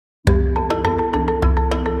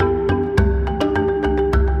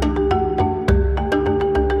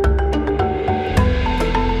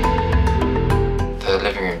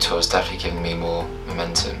tour has definitely given me more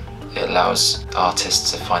momentum. It allows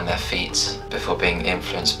artists to find their feet before being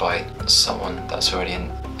influenced by someone that's already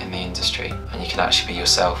in the industry, and you can actually be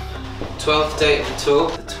yourself. 12th date of the tour,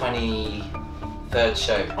 the 23rd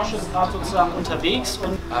show. Josh ist gerade sozusagen unterwegs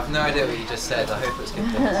und I have no idea what you just said. I hope it's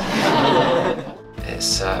good.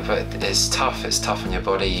 But it's tough. It's tough on your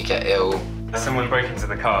body. You get ill. Someone broke into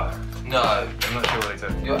the car. No, I'm not sure what they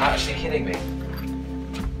did. you're actually kidding me.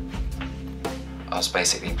 I was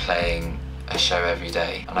basically playing a show every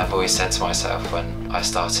day, and I've always said to myself when I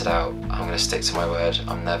started out, I'm going to stick to my word.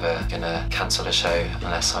 I'm never going to cancel a show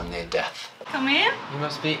unless I'm near death. Come in. You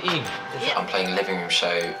must be Ian. Yeah. I'm playing a living room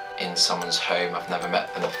show in someone's home. I've never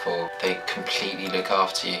met them before. They completely look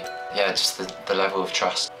after you. Yeah, just the level of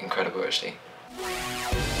trust, incredible actually.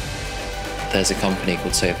 There's a company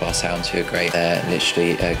called So Far Sounds who are great. They're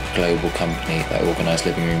literally a global company that organise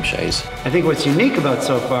living room shows. I think what's unique about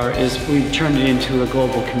So Far is we've turned it into a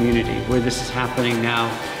global community where this is happening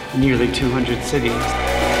now in nearly 200 cities.